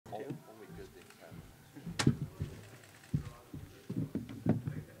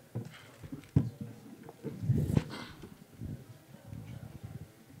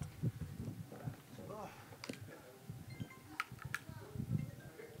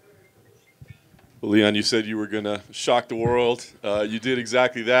Well, Leon, you said you were going to shock the world. You did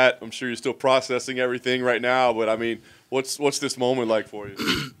exactly that. I'm sure you're still processing everything right now, but I mean, what's this moment like for you?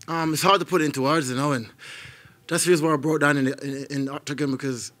 It's hard to put it into words, you know, and that's the reason why I broke down in Octagon,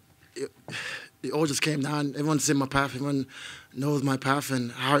 because it all just came down. Everyone's seen my path. Everyone knows my path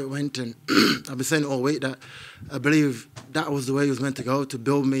and how it went. And I've been saying all week that I believe that was the way it was meant to go, to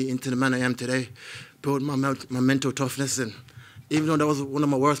build me into the man I am today, build my mental toughness. And even though that was one of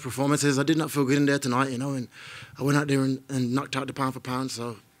my worst performances, I did not feel good in there tonight, you know, and I went out there and knocked out the pound for pound.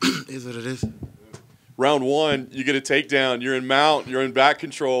 So it is what it is. Round one, you get a takedown. You're in mount. You're in back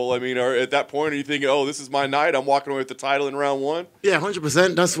control. I mean, at that point, are you thinking, "Oh, this is my night. I'm walking away with the title in round one"? Yeah,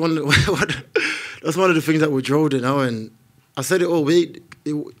 100%. That's one of the things that we drove, you know. And I said it all week.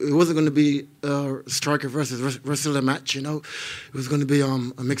 It wasn't going to be a striker versus wrestler match, you know. It was going to be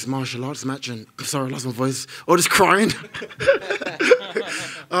a mixed martial arts match. And sorry, I lost my voice. Oh, just crying.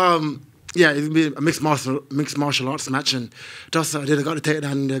 Yeah, it would be a mixed martial arts match, and that's what I did. I got the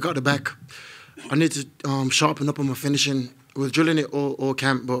takedown and I got the back. I need to sharpen up on my finishing. I was drilling it all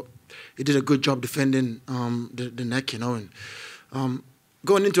camp, but he did a good job defending the neck, you know. And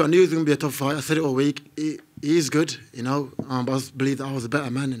going into it, I knew it was going to be a tough fight. I said it all week. He is good, you know, but I believe that I was a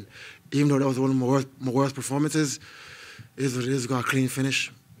better man. And even though that was one of my worst performances, it is what it is. Got a clean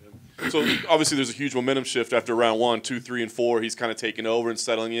finish. So obviously there's a huge momentum shift after round 1, 2, 3, and 4. He's kind of taking over and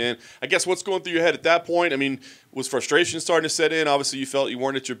settling in. I guess what's going through your head at that point? I mean, was frustration starting to set in? Obviously you felt you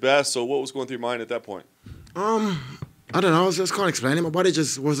weren't at your best. So what was going through your mind at that point? I don't know. I just can't explain it. My body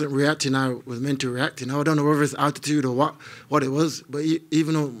just wasn't reacting how it was meant to react. You know, I don't know whether it's altitude or what it was. But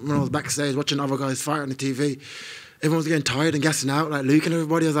even when I was backstage watching other guys fight on the TV, everyone was getting tired and gassing out, like Luke and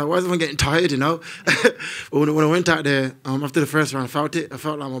everybody. I was like, why is everyone getting tired, you know? But when I went out there, after the first round, I felt it. I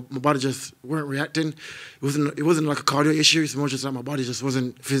felt like my body just weren't reacting. It wasn't like a cardio issue. It's more just like my body just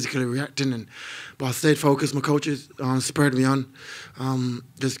wasn't physically reacting. But I stayed focused. My coaches spurred me on.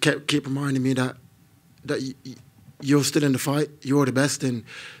 Just keep reminding me that you're still in the fight. You're the best, and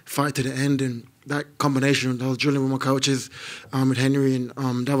fight to the end. And that combination, I was drilling with my coaches, with Henry and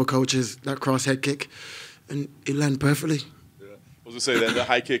the other coaches, that cross head kick. And it landed perfectly. Yeah. I was going to say that the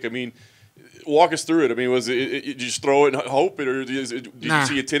high kick, I mean, walk us through it. I mean, was it you just throw it and hope it, or did you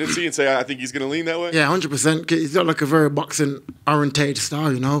see a tendency and say, I think he's going to lean that way? Yeah, 100%. He's got like a very boxing-orientated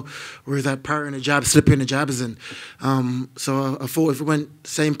style, you know, where he's like parrying the jabs, slipping the jabs. And so I thought if it went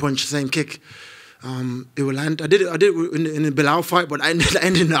same punch, same kick, it would land. I did it in the Bilal fight, but I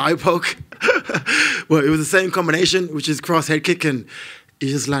ended in the eye poke. But it was the same combination, which is cross head kick, and it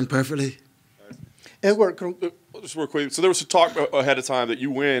just landed perfectly. Edward, just real quick. So there was some talk ahead of time that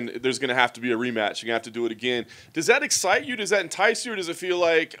you win, there's going to have to be a rematch. You're going to have to do it again. Does that excite you? Does that entice you? Or does it feel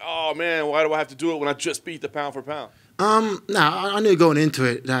like, oh, man, why do I have to do it when I just beat the pound for pound? I knew going into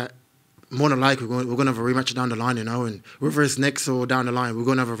it that more than likely we're going to have a rematch down the line, you know, and whether it's next or down the line, we're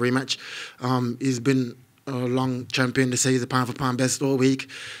going to have a rematch. He's been a long champion. They say he's the pound for pound best all week.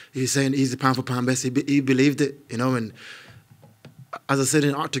 He's saying he's the pound for pound best. He believed it, you know, and as I said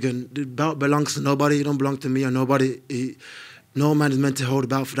in Octagon, the belt belongs to nobody. It don't belong to me or nobody. No man is meant to hold the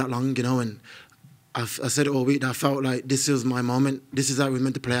belt for that long, you know. And I said it all week that I felt like this was my moment. This is how it was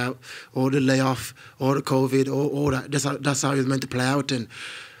meant to play out. All the layoff, all the COVID, all that. That's how it was meant to play out. And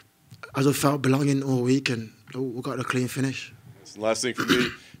I just felt belonging all week, and we got a clean finish. That's the last thing for me.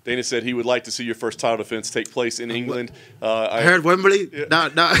 Dana said he would like to see your first title defense take place in England. I heard Wembley. Yeah. Nah.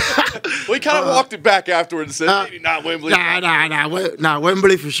 Well, he kind of walked it back afterwards and said, maybe not Wembley. Nah,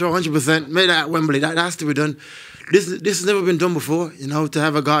 Wembley for sure, 100%. Made that Wembley. That has to be done. This has never been done before, you know, to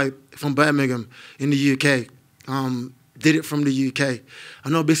have a guy from Birmingham in the UK, did it from the UK. I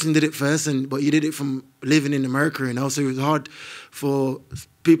know Bisson did it first, but he did it from living in America, you know, so it was hard for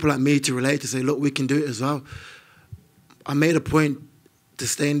people like me to relate, to say, look, we can do it as well. I made a point to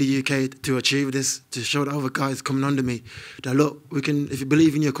stay in the UK to achieve this, to show the other guys coming under me that, look, we can, if you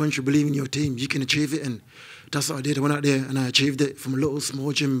believe in your country, believe in your team, you can achieve it. And that's what I did. I went out there and I achieved it from a little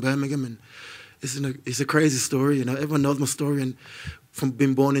small gym in Birmingham. And it's a crazy story, you know. Everyone knows my story. And from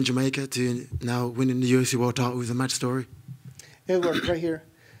being born in Jamaica to now winning the UFC World title, it was a mad story. Edward, right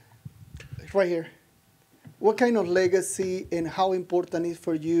here. What kind of legacy and how important is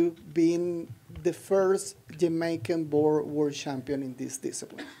for you being the first Jamaican-born world champion in this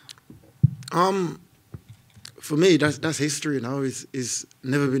discipline? For me, that's history, you know. It's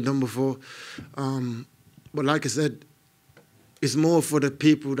never been done before. But like I said, it's more for the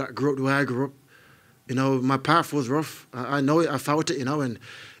people that grew up the way I grew up. You know, my path was rough. I know it. I felt it, you know. And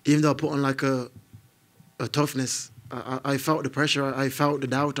even though I put on like a toughness, I felt the pressure, I felt the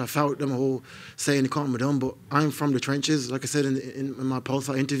doubt, I felt them all saying it can't be done. But I'm from the trenches, like I said in my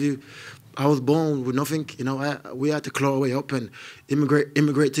post-fight interview. I was born with nothing, you know. We had to claw our way up and immigrate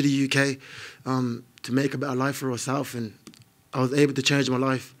to the UK to make a better life for ourselves. And I was able to change my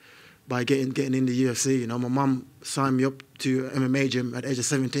life by getting in the UFC. You know, my mum signed me up to MMA gym at the age of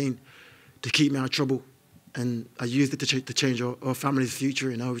 17 to keep me out of trouble, and I used it to change our family's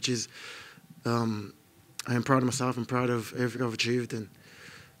future. You know, which is I am proud of myself. I'm proud of everything I've achieved, and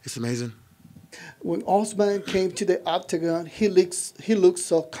it's amazing. When Usman came to the octagon, he looks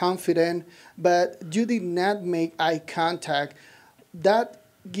so confident, but you did not make eye contact. That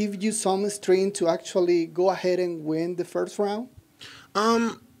give you some strength to actually go ahead and win the first round?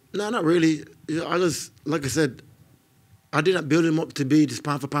 No, not really. I just, like I said, I didn't build him up to be this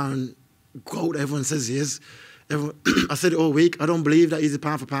pound for pound GOAT everyone says he is. I said it all week. I don't believe that he's a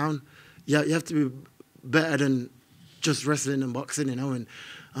pound for pound. Yeah, you have to be better than just wrestling and boxing, you know. And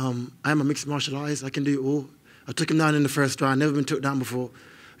I'm a mixed martial artist. I can do it all. I took him down in the first round. Never been took down before.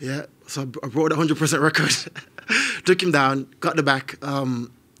 Yeah, so I brought a 100% record. Took him down, got the back,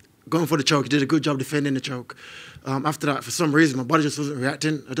 going for the choke. He did a good job defending the choke. After that, for some reason, my body just wasn't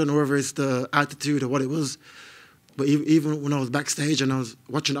reacting. I don't know whether it's the altitude or what it was. But even when I was backstage and I was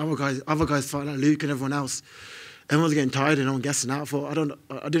watching other guys fight like Luke and everyone else, everyone was getting tired and I'm guessing out. I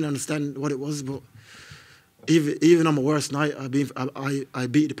didn't understand what it was, but even on my worst night, I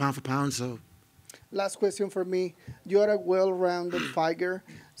beat the pound for pound. So, last question for me: you are a well-rounded fighter.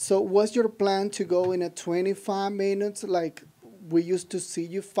 So, was your plan to go in a 25 minutes like we used to see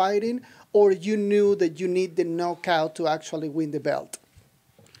you fighting, or you knew that you need the knockout to actually win the belt?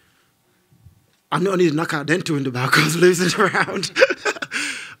 I knew I needed a knockout then to win the belt because I was losing the round.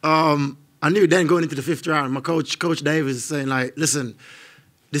 I knew then going into the 5th round, my coach Dave, was saying, like, listen,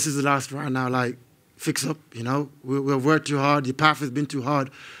 this is the last round now, like, fix up, you know. We've worked too hard. The path has been too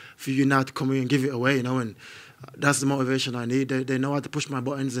hard for you now to come in and give it away, you know, and that's the motivation I need. They know how to push my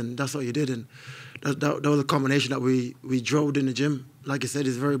buttons, and that's what you did. And that was a combination that we drove in the gym. Like I said,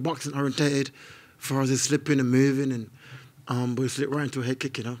 it's very boxing orientated for us, it's slipping and moving, and we slip right into a head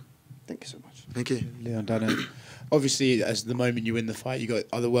kick, you know. Thank you so much. Thank you. Leon Dano. Obviously, as the moment you win the fight, you got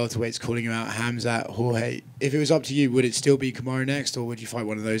other welterweights calling you out, Hamzat, Jorge. If it was up to you, would it still be Kamaru next, or would you fight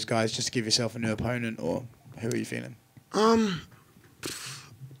one of those guys just to give yourself a new opponent, or who are you feeling? Jorge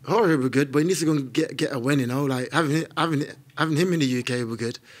would be good, but he needs to go and get a win, you know. Like having him in the UK would be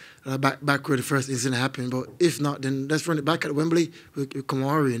good. Back where the first incident happened, but if not, then let's run it back at Wembley with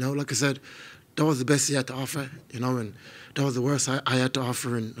Kamaru, you know. Like I said, that was the best he had to offer, you know, and that was the worst I had to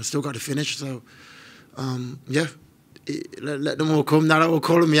offer, and I still got to finish. So, yeah, let them all come. Now they're all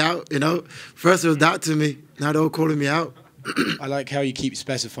calling me out, you know. First it was that to me. Now they're all calling me out. I like how you keep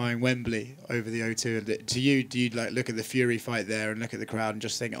specifying Wembley over the O2. To you, do you like look at the Fury fight there and look at the crowd and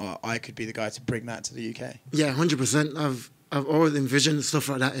just think, oh, I could be the guy to bring that to the UK? Yeah, 100%. I've always envisioned stuff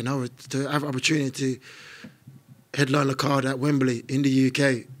like that, you know, to have opportunity to headline a card at Wembley in the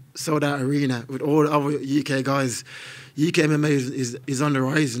UK, sold out arena with all the other UK guys. UK MMA is on the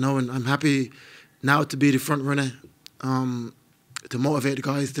rise, you know, and I'm happy now to be the front runner, to motivate the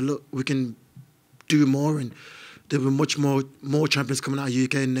guys to look, we can do more, and there'll be much more champions coming out of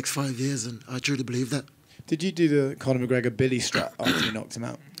UK in the next 5 years, and I truly believe that. Did you do the Conor McGregor Billy strut after you knocked him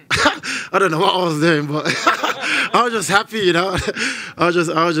out? I don't know what I was doing, but I was just happy, you know. I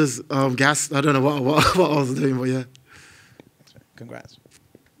was just gassed. I don't know what I was doing, but yeah. Congrats.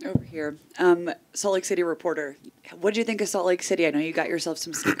 Over here, Salt Lake City reporter. What did you think of Salt Lake City? I know you got yourself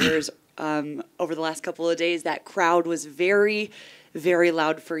some sneakers over the last couple of days. That crowd was very, very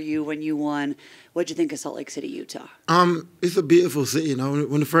loud for you when you won. What did you think of Salt Lake City, Utah? It's a beautiful city, you know.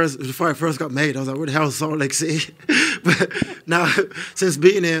 When the fight first got made, I was like, where the hell is Salt Lake City? But now, since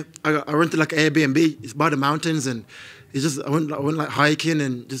being here, I rented like an Airbnb. It's by the mountains, and it's just I went like hiking,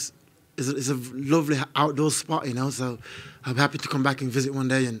 and just it's a lovely outdoor spot, you know. So I'm happy to come back and visit one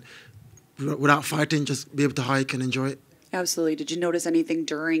day, and without fighting, just be able to hike and enjoy it. Absolutely. Did you notice anything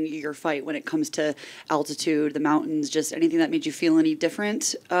during your fight when it comes to altitude, the mountains, just anything that made you feel any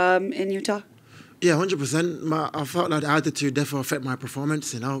different in Utah? Yeah, 100%. I felt like the altitude definitely affected my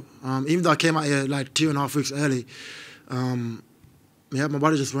performance, you know. Even though I came out here like 2.5 weeks early, yeah, my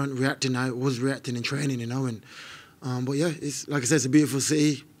body just wasn't reacting. I was reacting in training, you know. And but yeah, it's like I said, it's a beautiful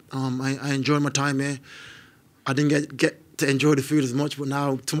city. I enjoyed my time here. I didn't get to enjoy the food as much, but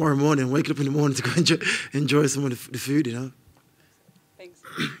now tomorrow morning, waking up in the morning to go enjoy some of the food, you know. Thanks.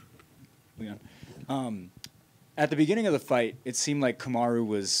 Leon. At the beginning of the fight, it seemed like Kamaru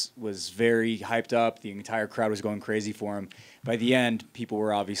was very hyped up. The entire crowd was going crazy for him. By the end, people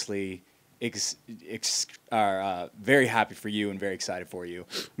were obviously very happy for you and very excited for you.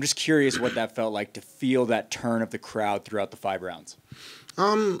 I'm just curious what that felt like to feel that turn of the crowd throughout the 5 rounds.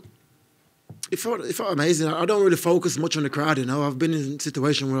 It felt amazing. I don't really focus much on the crowd, you know. I've been in a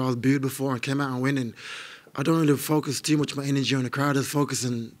situation where I was booed before and came out and winning. I don't really focus too much of my energy on the crowd. I just focus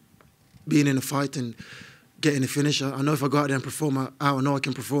on being in a fight and getting a finish. I know if I go out there and perform, I know I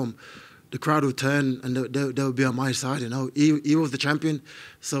can perform. The crowd will turn and they'll be on my side, you know. He was the champion,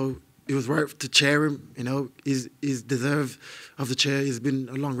 so it was right to cheer him, you know. He's deserved of the chair. He's been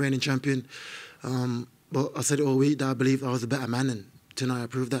a long reigning champion. But I said it all week that I believe I was a better man, and tonight I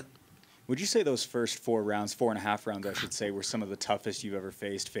proved that. Would you say those first 4 rounds, 4.5 rounds, I should say, were some of the toughest you've ever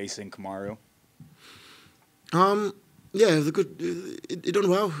faced facing Kamaru? Yeah, it was a good. He done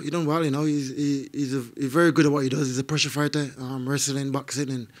well. He done well. You know, he's very good at what he does. He's a pressure fighter, wrestling, boxing,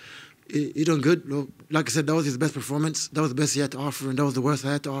 and he done good. Like I said, that was his best performance. That was the best he had to offer, and that was the worst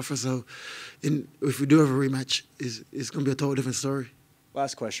I had to offer. So, if we do have a rematch, it's going to be a totally different story.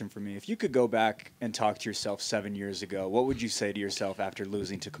 Last question for me. If you could go back and talk to yourself 7 years ago, what would you say to yourself after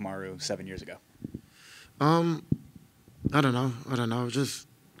losing to Kamaru 7 years ago? I don't know. Just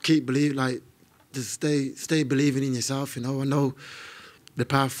keep believing. Like, just stay believing in yourself. You know, I know the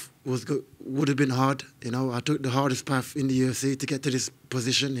path would have been hard. You know, I took the hardest path in the UFC to get to this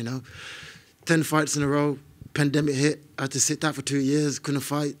position. You know, 10 fights in a row. Pandemic hit. I had to sit out for 2 years. Couldn't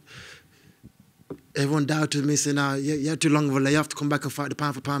fight. Everyone doubted me, saying, you had too long of a layoff to come back and fight the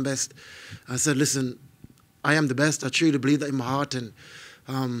pound for pound best. I said, listen, I am the best. I truly believe that in my heart, and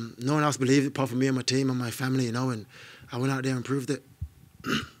no one else believed it apart from me and my team and my family, you know, and I went out there and proved it.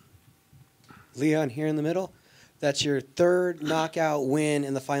 Leon, here in the middle, that's your 3rd knockout win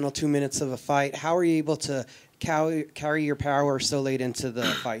in the final 2 minutes of a fight. How are you able to carry your power so late into the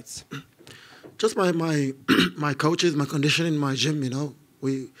fights? Just my coaches, my conditioning, my gym, you know.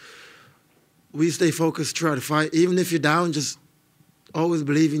 We stay focused throughout the fight. Even if you're down, just always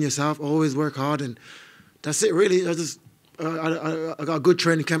believe in yourself, always work hard, and that's it, really. I got a good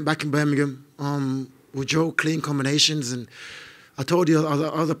training camp back in Birmingham with Joe, clean combinations, and I told you I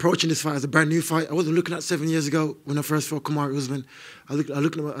was approaching this fight as a brand new fight. I wasn't looking at 7 years ago when I first fought Kamaru Usman. I looked at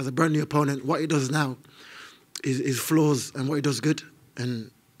him as a brand new opponent. What he does now is flaws, and what he does good.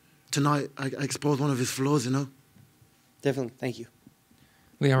 And tonight I exposed one of his flaws, you know. Definitely. Thank you.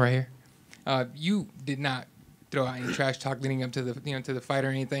 Leon, right here. You did not throw out any trash talk leading up to the fight or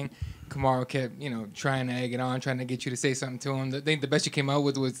anything. Kamaru kept, trying to egg it on, trying to get you to say something to him. I think the best you came out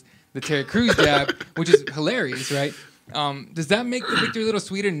with was the Terry Crews jab, which is hilarious, right? Does that make the victory a little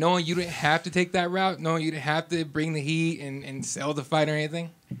sweeter, knowing you didn't have to take that route, knowing you didn't have to bring the heat and sell the fight or anything?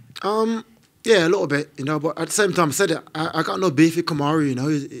 Yeah, a little bit, but at the same time, I said it, I got no beef with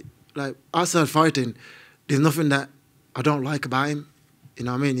Kamaru, like, outside fighting, there's nothing that I don't like about him. You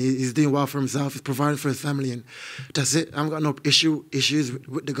know what I mean? He's doing well for himself. He's providing for his family, and that's it. I haven't got no issues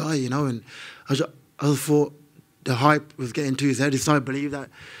with the guy, and I just thought the hype was getting to his head. He started to believe that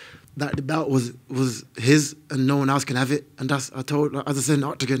the belt was his and no one else can have it. And as I said in the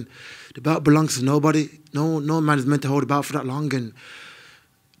octagon, the belt belongs to nobody. No man is meant to hold the belt for that long, and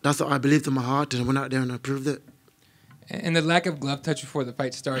that's what I believed in my heart, and I went out there and I proved it. And the lack of glove touch before the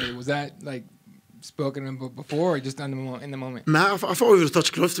fight started, was that like spoken before or just in the moment? Man, I thought we would have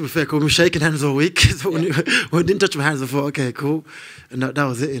touched gloves, to be fair, because we were shaking hands all week. So when we didn't touch my hands, I thought, okay, cool. And that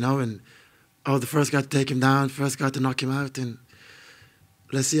was it, and I was the first guy to take him down, first guy to knock him out, and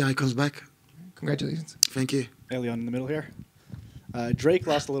let's see how he comes back. Congratulations. Thank you. Hey, Leon, in the middle here. Drake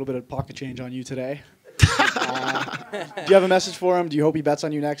lost a little bit of pocket change on you today. Do you have a message for him? Do you hope he bets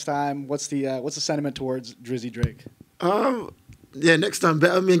on you next time? What's the sentiment towards Drizzy Drake? Yeah, next time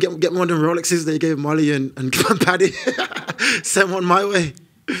bet on me and get one of them Rolexes that you gave Molly and Paddy. Send one my way.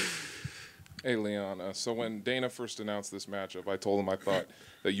 Hey, Leon. So when Dana first announced this matchup, I told him I thought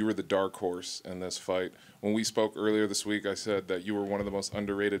that you were the dark horse in this fight. When we spoke earlier this week, I said that you were one of the most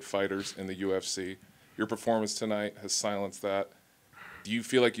underrated fighters in the UFC. Your performance tonight has silenced that. Do you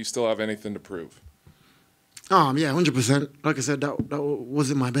feel like you still have anything to prove? Yeah, 100%. Like I said, that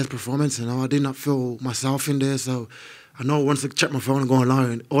wasn't my best performance. I did not feel myself in there. So I know once I check my phone and go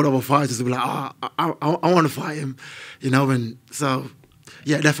online, all the other fighters will be like, I want to fight him, And so,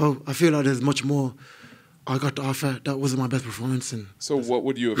 yeah, therefore, I feel like there's much more I got to offer. That wasn't my best performance. So what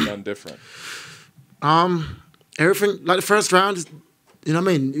would you have done different? Everything. Like the first round, you know what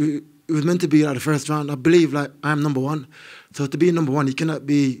I mean? It was meant to be like the first round. I believe like I'm number one. So to be number one, you cannot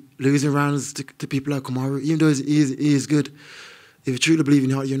be losing rounds to people like Kamaru. Even though he is good, if you truly believe in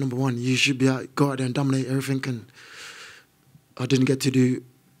your heart you're number one, you should go out there and dominate everything. And I didn't get to do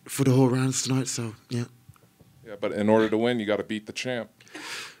for the whole rounds tonight, so yeah. Yeah, but in order to win, you got to beat the champ.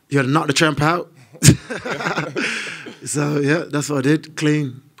 You got to knock the champ out. So, yeah, that's what I did.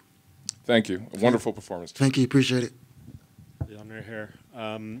 Clean. Thank you. A wonderful performance. Thank you. Appreciate it. Leon right here.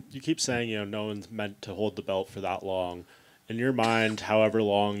 You keep saying, no one's meant to hold the belt for that long. In your mind, however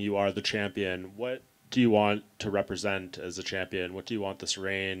long you are the champion, what do you want to represent as a champion? What do you want this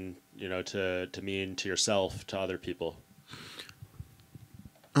reign, to mean to yourself, to other people?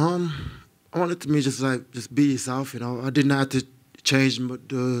 I want it to me just be yourself, I didn't have to change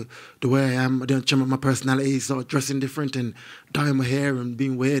the way I am. I didn't change my personality, start dressing different and dyeing my hair and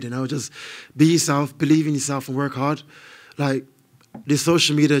being weird, just be yourself, believe in yourself and work hard. Like, this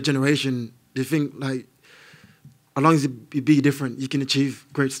social media generation, they think, like, as long as you be different, you can achieve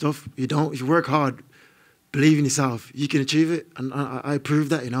great stuff. You don't. If you work hard, believe in yourself, you can achieve it. And I prove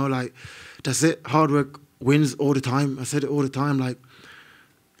that, like, that's it. Hard work wins all the time. I said it all the time. Like,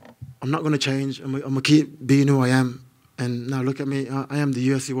 I'm not going to change. I'm going to keep being who I am. And now look at me. I am the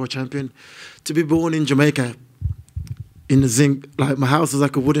UFC World Champion. To be born in Jamaica, in the zinc, like, my house was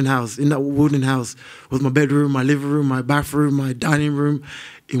like a wooden house. In that wooden house was my bedroom, my living room, my bathroom, my dining room.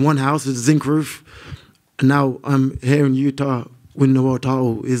 In one house with a zinc roof. And now I'm here in Utah winning the world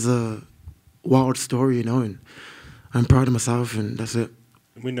title is a wild story, and I'm proud of myself, and that's it.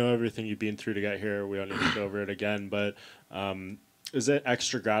 We know everything you've been through to get here. We don't need to go over it again, but is it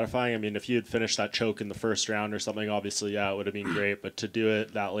extra gratifying? I mean, if you had finished that choke in the first round or something, obviously, yeah, it would have been great, but to do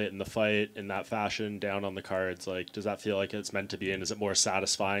it that late in the fight, in that fashion, down on the cards, like, does that feel like it's meant to be, and is it more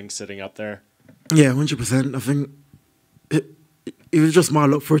satisfying sitting up there? Yeah, 100%. I think it was just my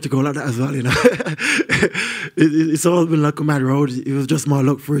luck for it to go like that as well, It's all been like a mad road. It was just my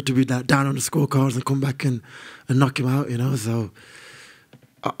luck for it to be that down on the scorecards and come back and knock him out, So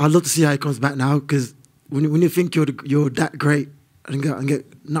I'd love to see how he comes back now, because when you think you're that great and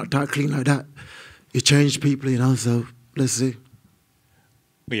get knocked out clean like that, you change people, So let's see.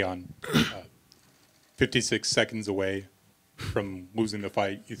 Leon, 56 seconds away from losing the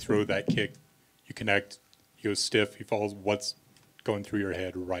fight, you throw that kick, you connect, he goes stiff, he falls. What's going through your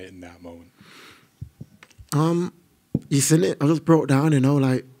head right in that moment? You seen it? I just broke down,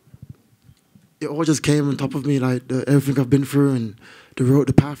 like, it all just came on top of me, like, everything I've been through and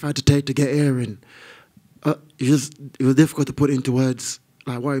the path I had to take to get here, and it was difficult to put into words,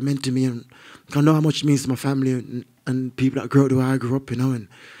 like, what it meant to me, and I know how much it means to my family and people that grew up the way I grew up, and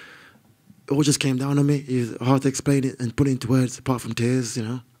it all just came down on me. It was hard to explain it and put it into words, apart from tears,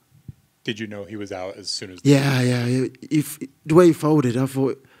 Did you know he was out as soon as? Yeah. If the way he folded, I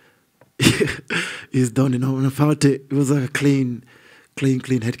thought he's done, And I felt it. It was like a clean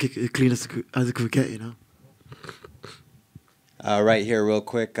head kick, clean as it could get, Right here, real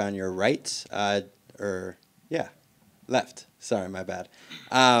quick on your right, left. Sorry, my bad.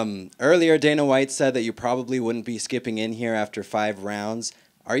 Earlier, Dana White said that you probably wouldn't be skipping in here after 5 rounds.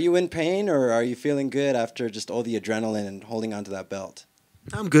 Are you in pain, or are you feeling good after just all the adrenaline and holding onto that belt?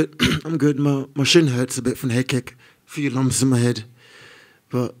 I'm good. I'm good. My shin hurts a bit from the head kick. A few lumps in my head.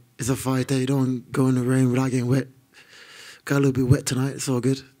 But it's a fight day. You don't go in the rain without getting wet. Got a little bit wet tonight. It's all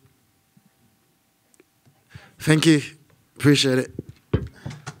good. Thank you. Appreciate it.